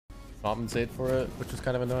compensate for it, which was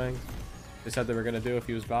kind of annoying. They said they were gonna do if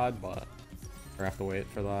he was bad, but we're gonna have to wait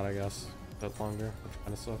for that, I guess, a bit longer, which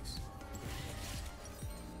kind of sucks.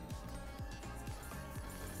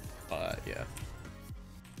 But yeah.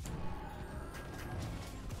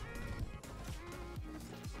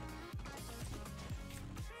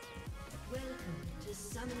 Welcome to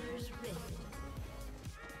Summoner's Rift.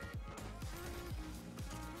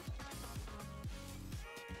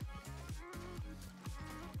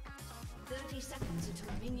 Seconds until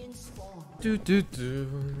minions spawn.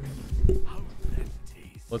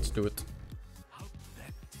 Let's do it.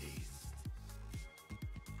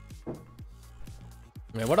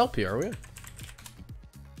 Man, what LP are we?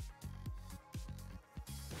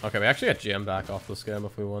 Okay, we actually got GM back off this game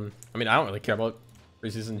if we win. I mean, I don't really care about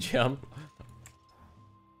preseason GM.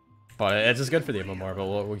 But it's just good for the MMR,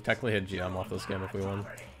 but we technically hit GM off this game if we win.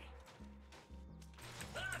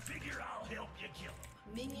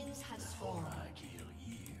 Minions have spawned.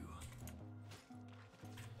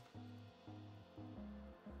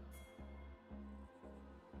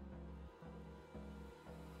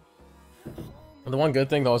 The one good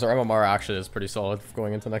thing though is our MMR actually is pretty solid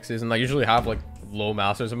going into next season. I usually have like low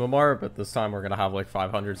Masters MMR, but this time we're gonna have like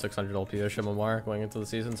 500, 600 LP-ish MMR going into the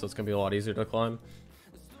season, so it's gonna be a lot easier to climb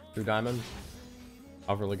through Diamond.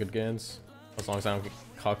 I have really good gains, as long as I don't get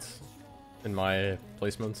cut in my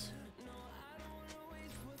placements.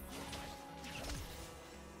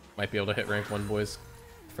 Might be able to hit rank 1 boys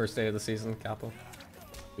first day of the season, Kappa.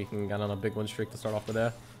 We can get on a big win streak to start off the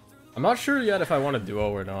day. I'm not sure yet if I want to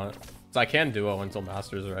duo or not. So I can duo until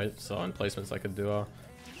Masters, right? So in placements I could duo.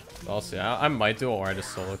 But I'll see. I might duo or I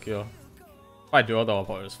just solo queue. If I duo though, I'll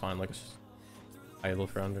probably just find like a idle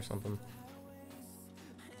friend or something.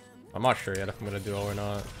 I'm not sure yet if I'm gonna duo or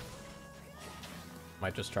not.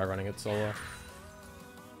 Might just try running it solo.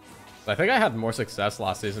 I think I had more success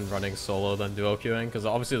last season running solo than duo queuing, because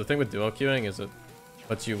obviously the thing with duo queuing is it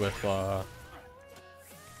puts you with a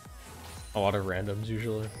lot of randoms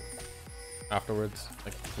usually afterwards,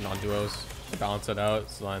 like non-duos, to balance it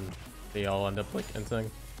out, so then they all end up like inting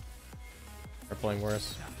or playing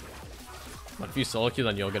worse. But if you solo queue,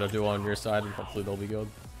 then you'll get a duo on your side and hopefully they'll be good.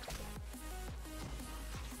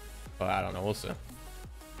 But I don't know, we'll see.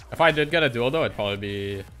 If I did get a duo though, it'd probably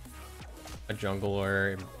be a jungle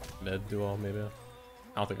or mid duo maybe. I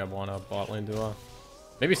don't think I'd want a bot lane duo.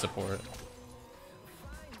 Maybe support.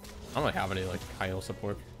 I don't really have any like high heal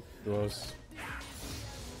support duos.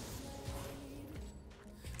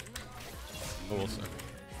 But we'll see.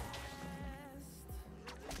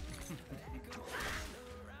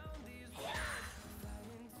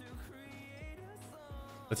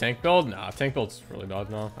 The tank build? Nah, tank build's really bad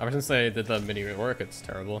now. Ever since they did the mini rework, it's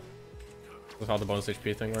terrible. With how the bonus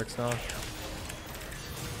HP thing works now.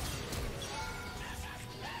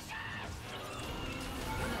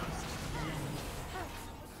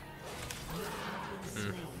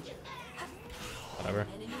 Whatever.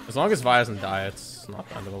 As long as Vi doesn't die, it's not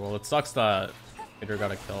the end of the world. It sucks that Peter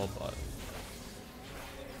got a kill, but I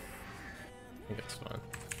think it's fine.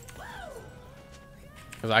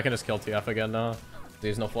 Because I can just kill TF again now.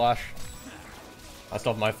 There's no flash. I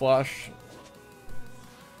still have my flash.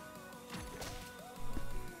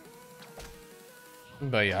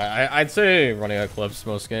 But yeah, I'd say running Eclipse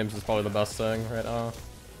most games is probably the best thing right now.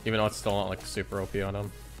 Even though it's still not like super OP on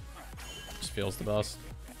him. Just feels the best.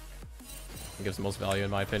 It gives the most value in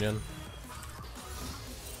my opinion.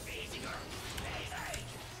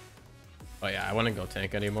 But yeah, I wouldn't go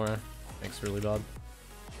tank anymore. Tank's really bad.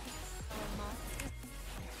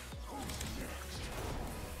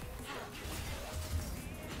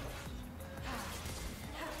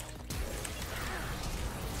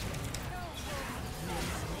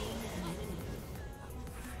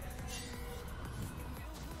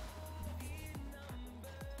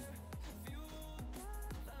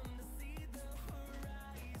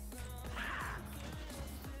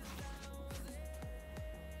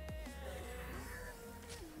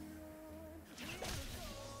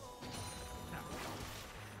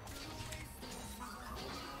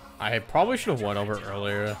 I probably should have won over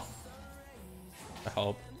earlier to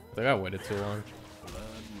help. I think I waited too long.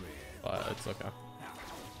 But it's okay.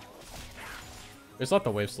 Just let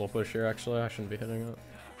the wave slow push here, actually. I shouldn't be hitting it.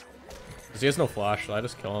 Because he has no flash, so I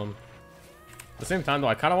just kill him. At the same time, though,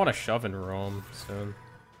 I kind of want to shove and roam soon.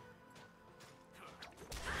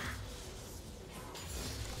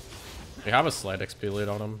 We have a slight XP lead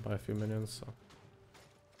on him by a few minions, so.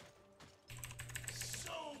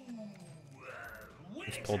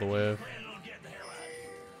 Just pull the wave.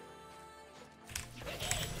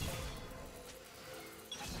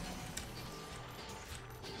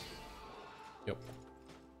 Yep.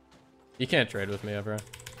 He can't trade with me ever.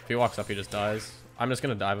 If he walks up, he just dies. I'm just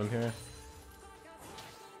gonna dive him here.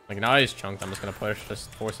 Like, now he's chunked. I'm just gonna push,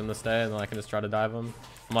 just force him to stay, and then I can just try to dive him.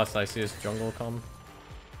 Unless I see his jungle come.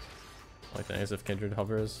 Like, things if Kindred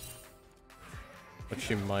hovers. Which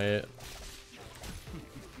she might.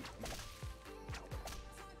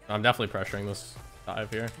 I'm definitely pressuring this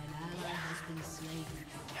dive here.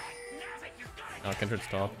 No, Kindred's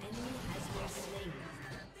top.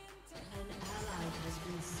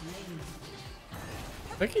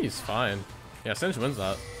 I think he's fine. Yeah, Singe wins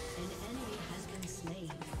that.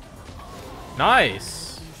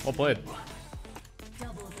 Nice! Well played.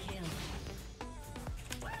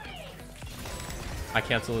 I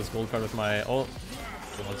cancel his gold card with my ult.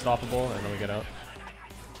 Unstoppable, and then we get out.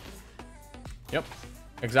 Yep.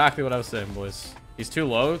 Exactly what I was saying, boys. He's too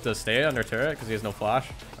low to stay under turret because he has no flash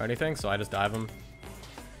or anything, so I just dive him.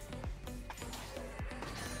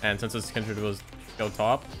 And since his Kindred was go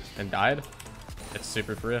top and died, it's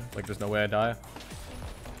super free. Like, there's no way I die.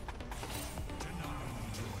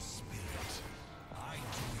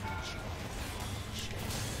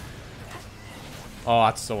 Oh,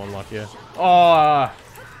 that's so unlucky. Oh!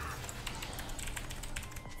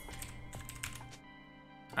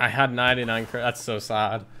 I had 99 crit. That's so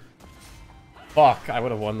sad. Fuck, I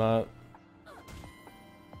would have won that.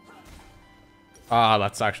 Ah,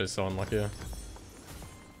 that's actually so unlucky.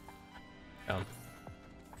 Yeah.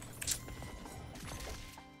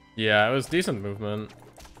 Yeah, it was decent movement.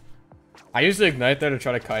 I used to ignite there to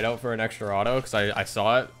try to kite out for an extra auto because I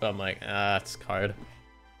saw it, but I'm like, ah, that's card.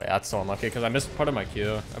 But yeah, that's so unlucky because I missed part of my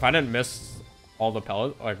Q. If I didn't miss all the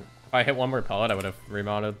pellet, like if I hit one more pellet, I would have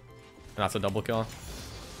remounted. And that's a double kill.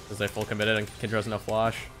 Because they full committed and Kindred has no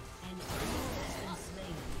flash.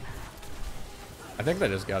 I think they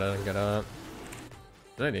just got it and get out.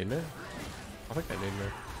 Do they need me? I think they need me.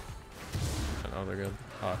 I know they're good.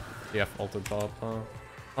 Oh, DF ulted top, huh?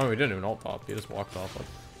 Oh, we didn't even ult top. He just walked off. Like.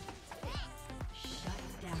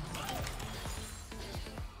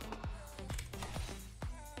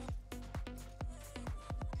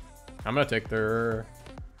 I'm gonna take their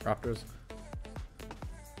Raptors.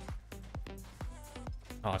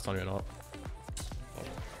 Oh, it's not even up.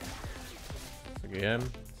 Again,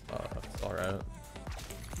 it's alright.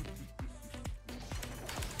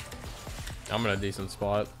 I'm in a decent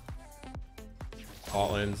spot.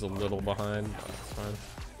 All in's a little behind, but it's fine.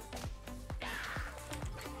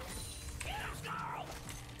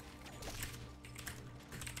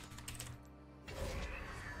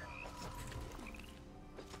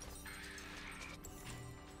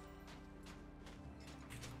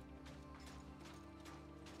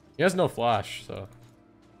 He has no flash, so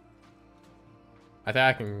I think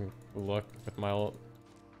I can look with my ult.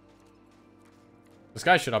 This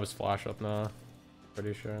guy should have his flash up now.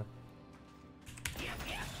 Pretty sure.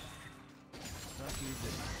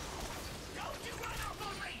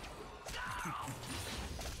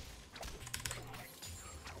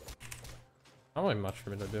 Not really much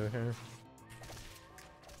for me to do here.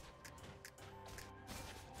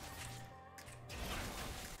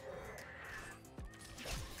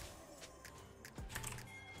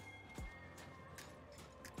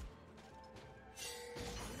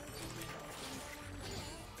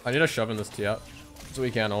 I need to shove in this tee up so we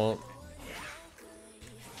can ult.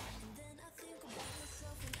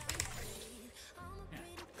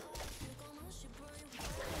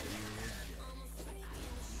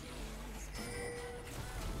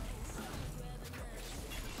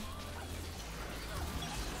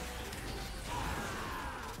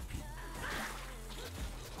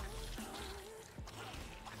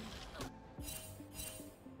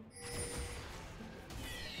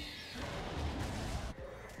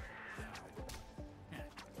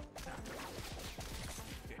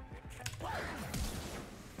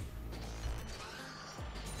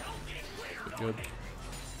 Good.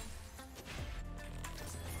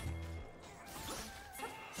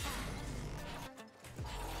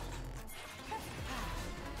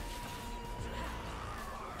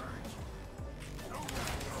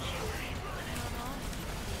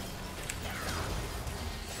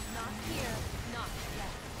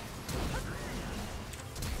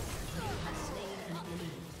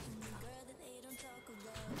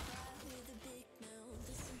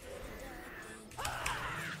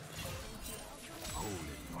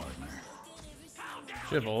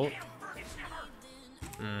 She have ult.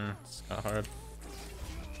 It's kind of hard.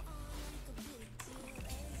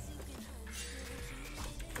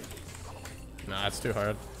 Nah, it's too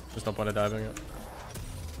hard. Just no point of diving it.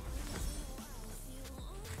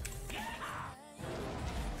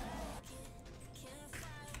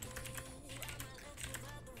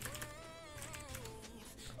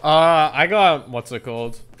 I got, what's it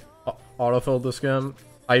called? Autofilled this game.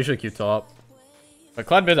 I usually queue top. But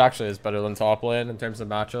Kled mid actually is better than top lane in terms of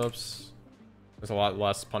matchups. There's a lot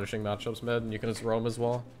less punishing matchups mid, and you can just roam as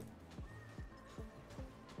well.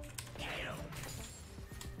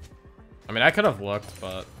 I mean, I could have looked,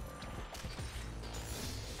 but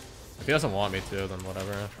if he doesn't want me to, then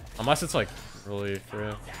whatever. Unless it's like really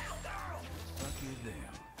free.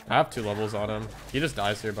 I have 2 levels on him. He just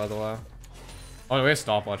dies here, by the way. Oh, no, we have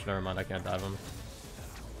stopwatch. Never mind, I can't dive him.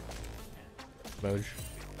 Moj.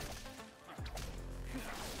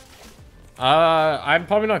 I'm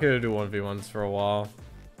probably not gonna do 1v1s for a while.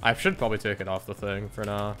 I should probably take it off the thing for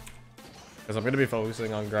now, because I'm gonna be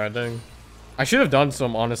focusing on grinding. I should have done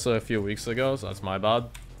some honestly a few weeks ago, so that's my bad.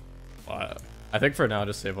 But I think for now,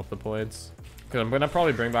 just save up the points, because I'm gonna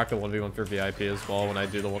probably bring back the 1v1 for VIP as well when I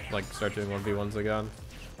do the start doing 1v1s again.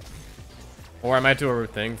 Or I might do a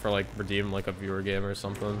thing for like redeem like a viewer game or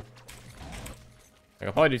something. Like,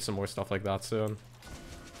 I'll probably do some more stuff like that soon.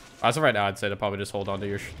 As of right now, I'd say to probably just hold on to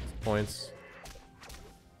your points.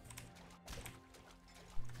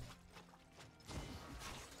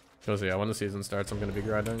 Because yeah, when the season starts, I'm gonna be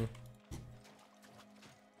grinding.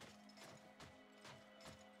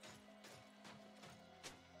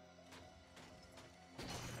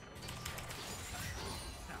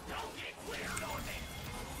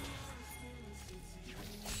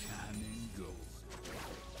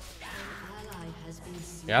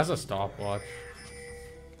 He has a stopwatch.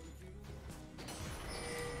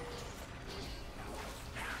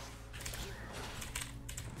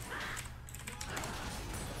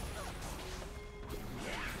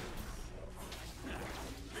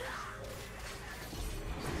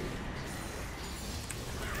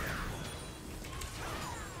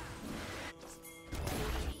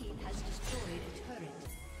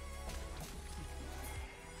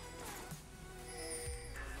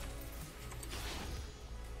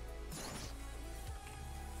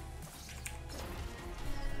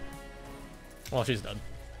 Well, she's dead.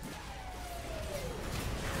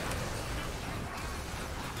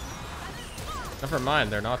 Never mind,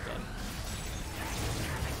 they're not dead.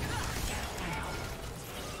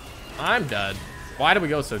 I'm dead. Why did we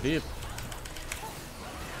go so deep?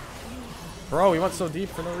 Bro, we went so deep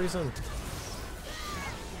for no reason.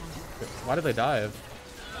 Why did they dive?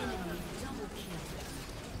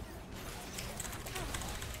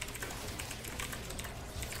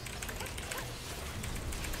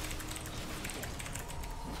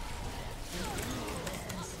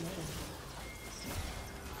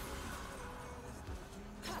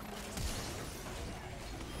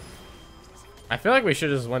 I feel like we should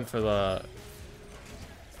just went for the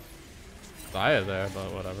Dia there,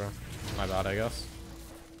 but whatever. My bad, I guess.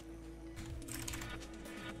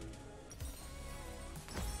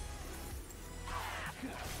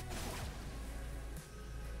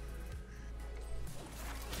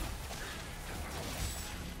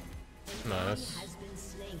 Nice.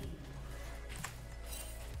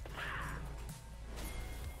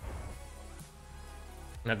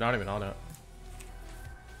 I'm not even on it.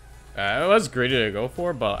 It was greedy to go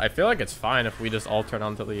for, but I feel like it's fine if we just all turn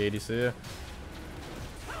onto the ADC.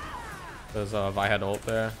 There's Vi had ult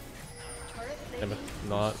there. Maybe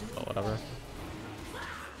not, but whatever.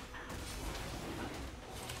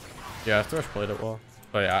 Yeah, Thresh played it well.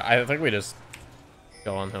 But yeah, I think we just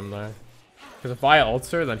go on him there. Because if Vi ults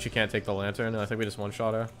her, then she can't take the lantern, and I think we just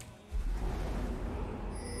one-shot her.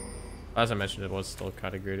 As I mentioned, it was still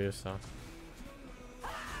kind of greedy, so.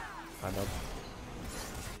 I know.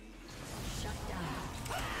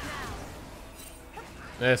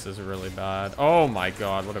 This is really bad. Oh my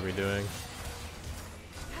god, what are we doing?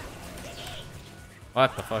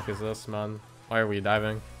 What the fuck is this, man? Why are we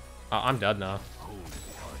diving? I'm dead now.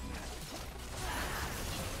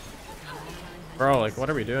 Bro, like,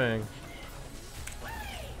 what are we doing?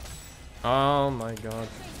 Oh my god.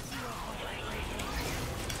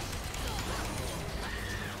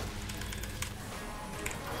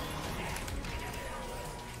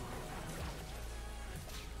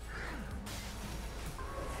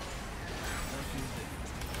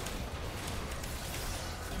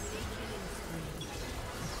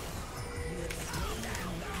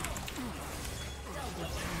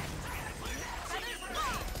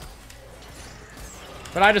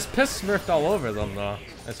 But I just piss smurfed all over them though.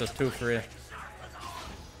 It's just 2 free.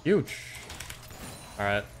 Huge.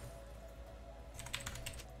 Alright.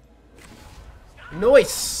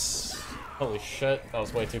 Nice! Holy shit, that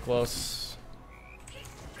was way too close.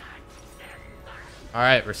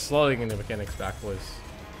 Alright, we're slowly getting the mechanics back, boys.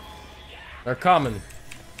 They're coming.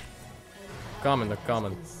 They're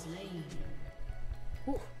coming.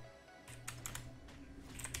 Whew.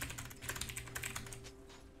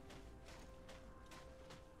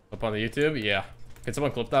 Clip on the YouTube? Yeah. Can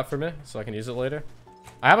someone clip that for me so I can use it later?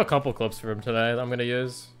 I have a couple clips from him today that I'm gonna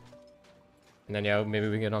use. And then yeah, maybe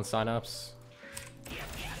we can get on signups.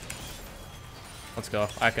 Let's go.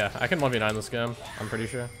 Okay, I can 1v9 this game, I'm pretty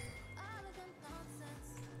sure.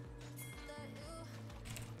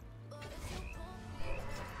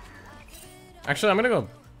 Actually, I'm gonna go...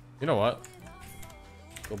 You know what?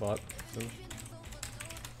 Go bot.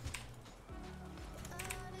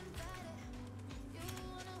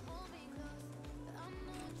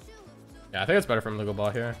 Yeah, I think it's better for him to go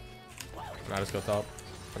bot here. Nah, just go top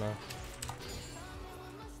for now.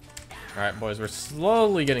 Alright, boys, we're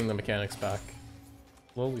slowly getting the mechanics back.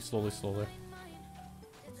 Slowly, slowly, slowly.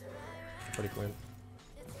 Pretty clean.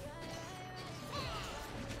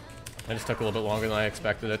 I just took a little bit longer than I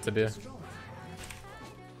expected it to be. I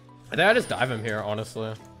think I just dive him here,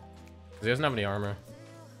 honestly. Because he doesn't have any armor.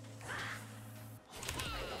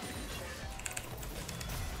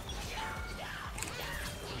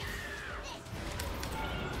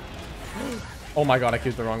 Oh my god, I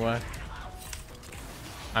queued the wrong way.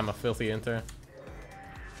 I'm a filthy inter.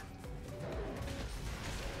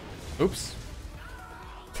 Oops.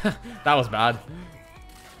 That was bad.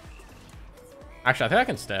 Actually, I think I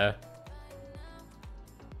can stay.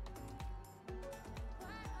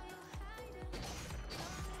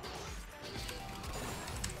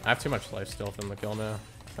 I have too much life still from the kill now,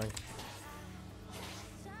 I think.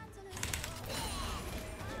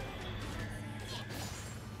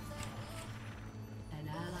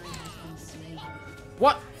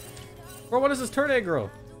 What? Bro, what is this turn aggro?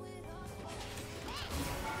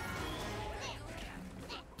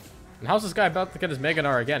 And how's this guy about to get his Mega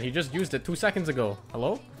Gnar again? He just used it 2 seconds ago.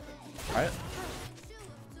 Hello? Riot?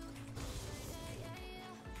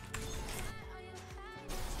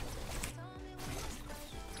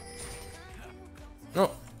 No.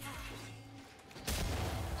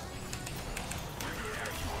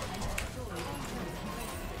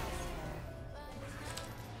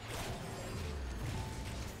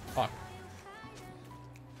 Fuck.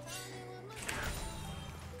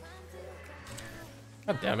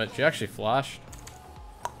 God damn it, she actually flashed.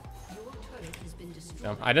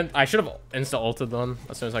 Yeah, I should have insta ulted them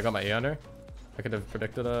as soon as I got my E under. I could have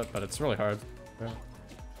predicted it, but it's really hard. Yeah.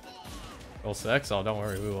 Level 6? Oh, don't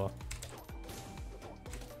worry, we will.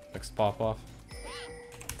 Next pop off.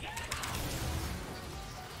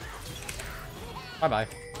 Bye bye.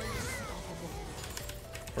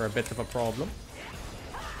 We're a bit of a problem.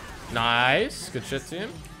 Nice. Good shit, team.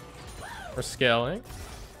 We're scaling.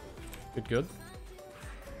 Good, good.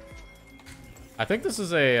 I think this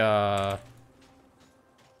is a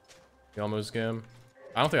Yomu's game.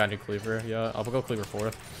 I don't think I need Cleaver. Yeah, I'll go Cleaver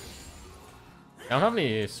 4th. I don't have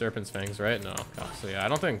any Serpent's Fangs, right? No. Oh, so yeah, I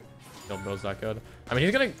don't think Shield Bow's that good. I mean,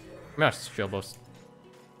 he's gonna... I'm not Shield Bow.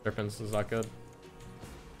 Serpent's is that good.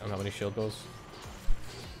 I don't have any Shield Bows.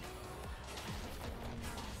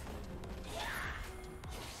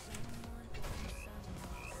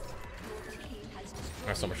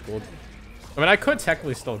 That's so much gold. I mean, I could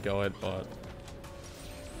technically still go it, but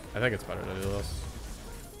I think it's better to do this.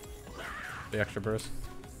 The extra burst.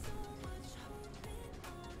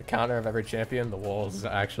 The counter of every champion, the walls,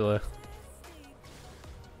 actually.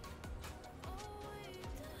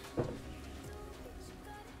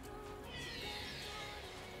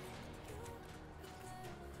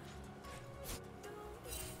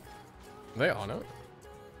 Are they on it?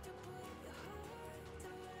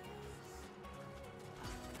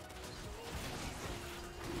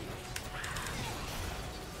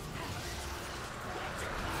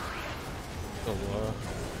 So low.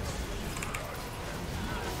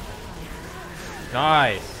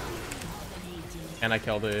 Nice. And I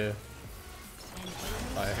killed the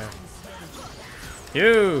fire here.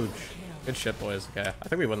 Huge. Good shit, boys. Okay, I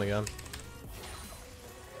think we win the game.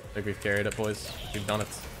 I think we've carried it, boys. We've done it.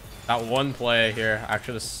 That one play here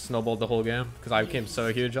actually just snowballed the whole game because I became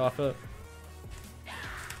so huge off it.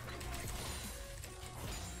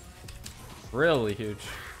 Really huge.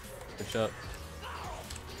 Good shot.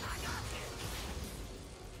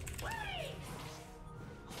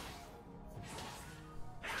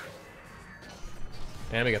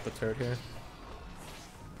 And we got the turret here.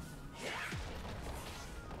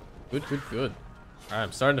 Good, good, good. Alright,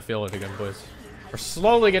 I'm starting to feel it again, boys. We're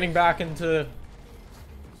slowly getting back into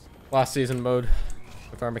last season mode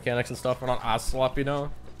with our mechanics and stuff. We're not as sloppy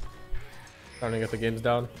now. Starting to get the games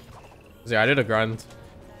down. So yeah, I did a grind.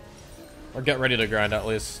 Or get ready to grind at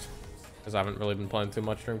least. Because I haven't really been playing too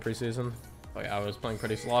much during preseason. But yeah, I was playing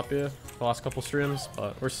pretty sloppy the last couple streams.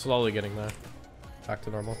 But we're slowly getting there. Back to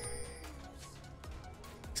normal.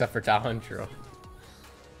 Except for talent, true.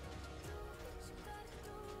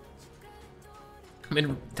 I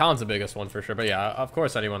mean, Talon's the biggest one for sure, but yeah, of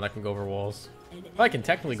course anyone that can go over walls. I can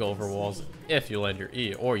technically go over walls if you land your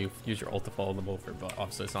E, or you use your ult to follow them over, but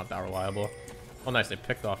obviously it's not that reliable. Oh nice, they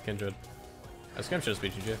picked off Kindred. This game should just be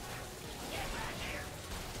GG.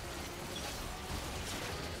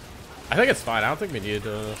 I think it's fine. I don't think we need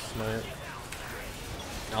to smite.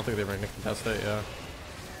 I don't think they were going to contest it, yeah.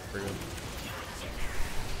 Pretty good.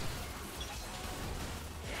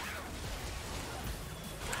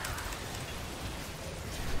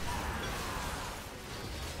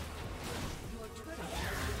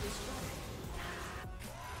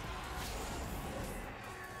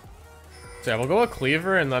 So yeah, we'll go with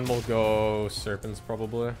Cleaver and then we'll go Serpents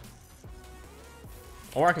probably.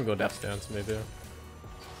 Or I can go Death Stance maybe.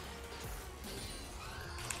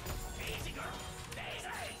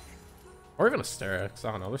 Or even a Sterix.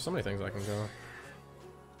 I don't know. There's so many things I can go.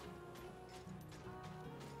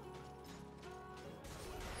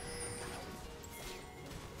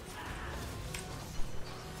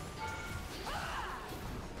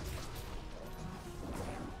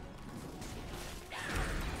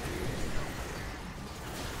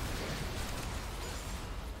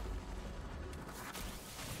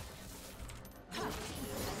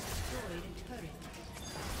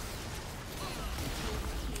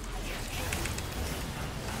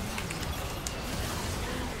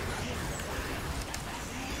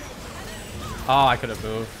 Oh, I could have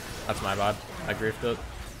moved. That's my bad. I griefed it.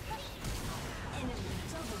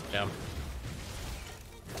 Yeah.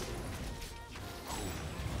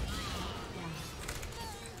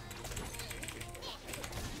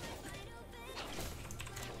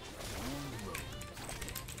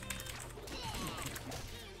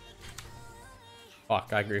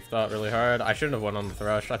 Fuck, I griefed that really hard. I shouldn't have went on the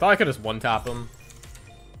Thresh. I thought I could just one-tap him.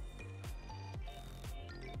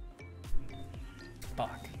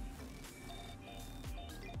 Fuck.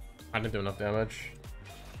 I didn't do enough damage.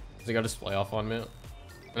 He got his play off on me. And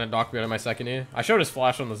then knocked me out of my second E. I showed his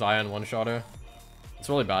flash on the Zion one-shotter. It's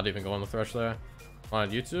really bad to even go on the Thresh there. On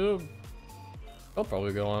YouTube, I'll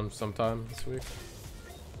probably go on sometime this week.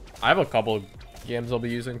 I have a couple games I'll be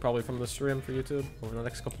using probably from the stream for YouTube over the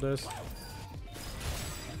next couple days.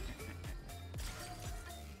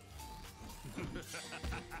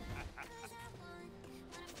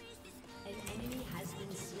 An enemy has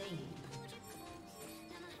been slain.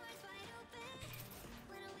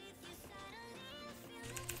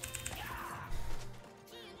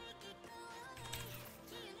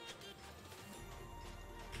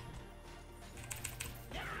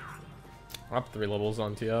 I'm up 3 levels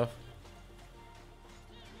on TF.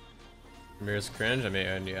 Mirror's cringe. I mean,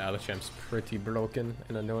 and yeah, the champ's pretty broken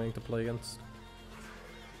and annoying to play against.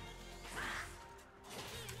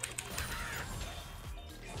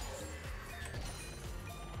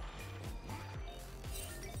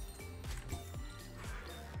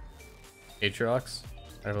 Aatrox.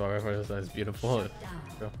 I don't know if that's beautiful.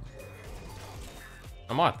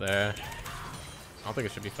 I'm not there. I don't think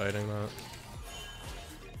I should be fighting that.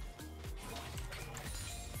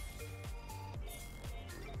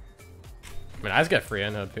 I mean, I just get free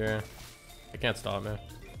end up here. They can't stop me.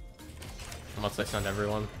 Unless I send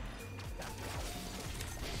everyone.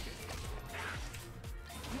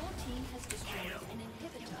 Your team has destroyed an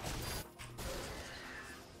inhibitor.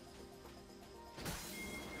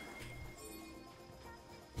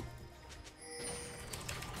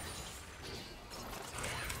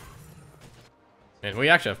 Man, we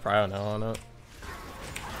actually have Prio now on it.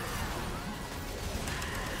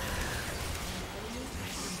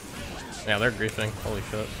 Yeah, they're griefing. Holy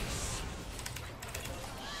shit.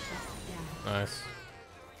 Nice.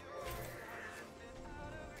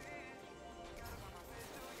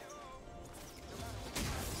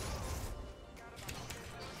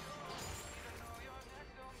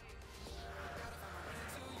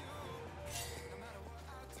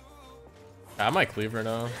 I have my cleaver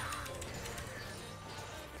now.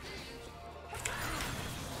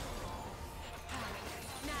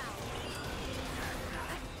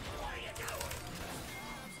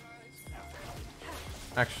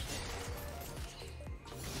 Actually.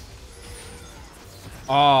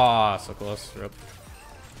 Ah, so close. Rip.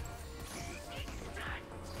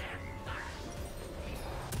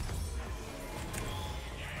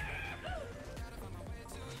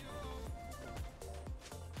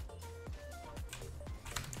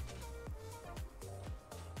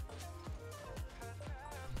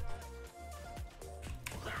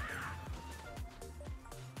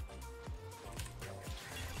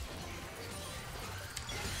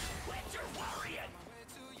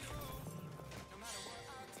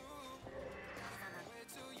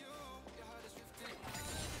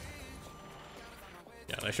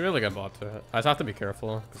 Yeah, they should really get bot to it. I just have to be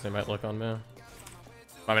careful because they might look on me.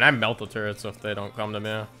 I mean, I melt the turrets if they don't come to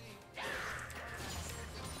me.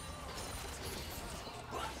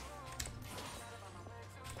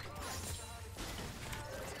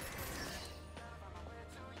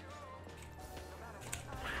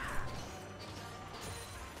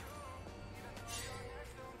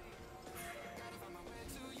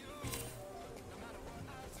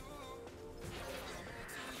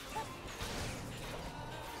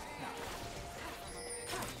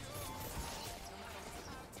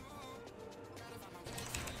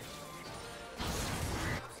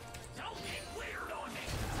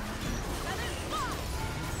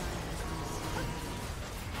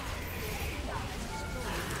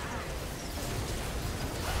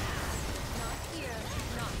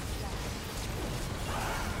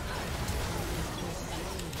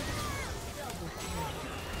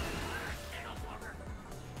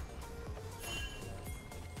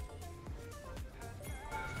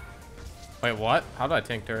 Wait, what? How did I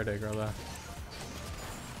tank turret aggro that?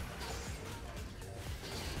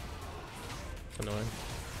 It's annoying.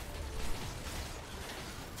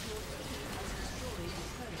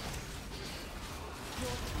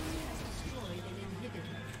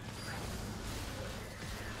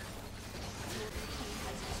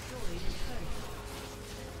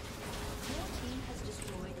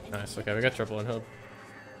 Nice, okay, we got triple in hope.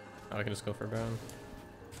 Now we can just go for a Baron.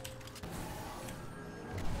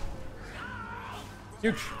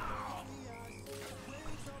 Huge.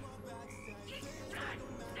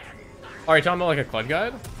 Alright, talking about like a Kled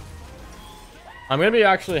guide. I'm gonna be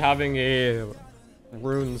actually having a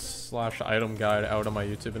runes/item guide out on my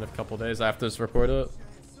YouTube in a couple days. I have to just record it.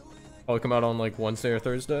 It'll come out on like Wednesday or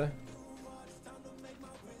Thursday.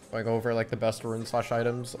 I go over like the best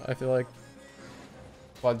runes/items I feel like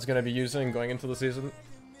Kled's gonna be using going into the season.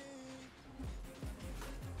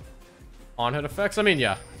 On-hit effects? I mean,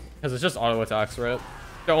 yeah. Because it's just auto attacks, right?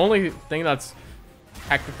 The only thing that's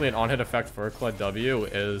technically an on-hit effect for Kled W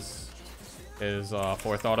is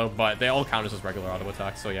fourth auto, but they all count as just regular auto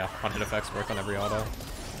attacks. So yeah, on-hit effects work on every auto.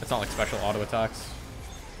 It's not like special auto attacks.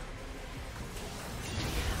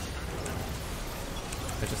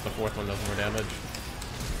 It's just the fourth one does more damage.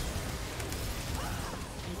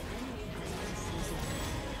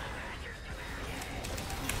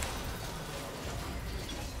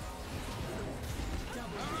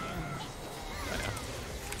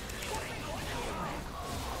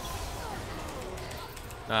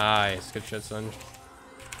 Nice, good shit, Sunj.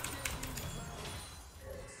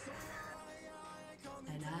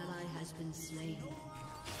 An ally has been slain.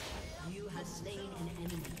 You have slain an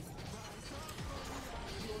enemy.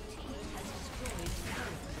 Your team has destroyed.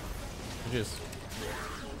 Jeez.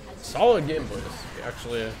 Solid game, boys. We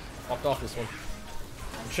actually popped off this one.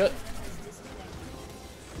 Shit.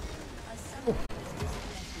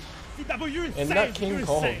 And that King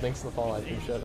Cole thanks for the follow, I think shit.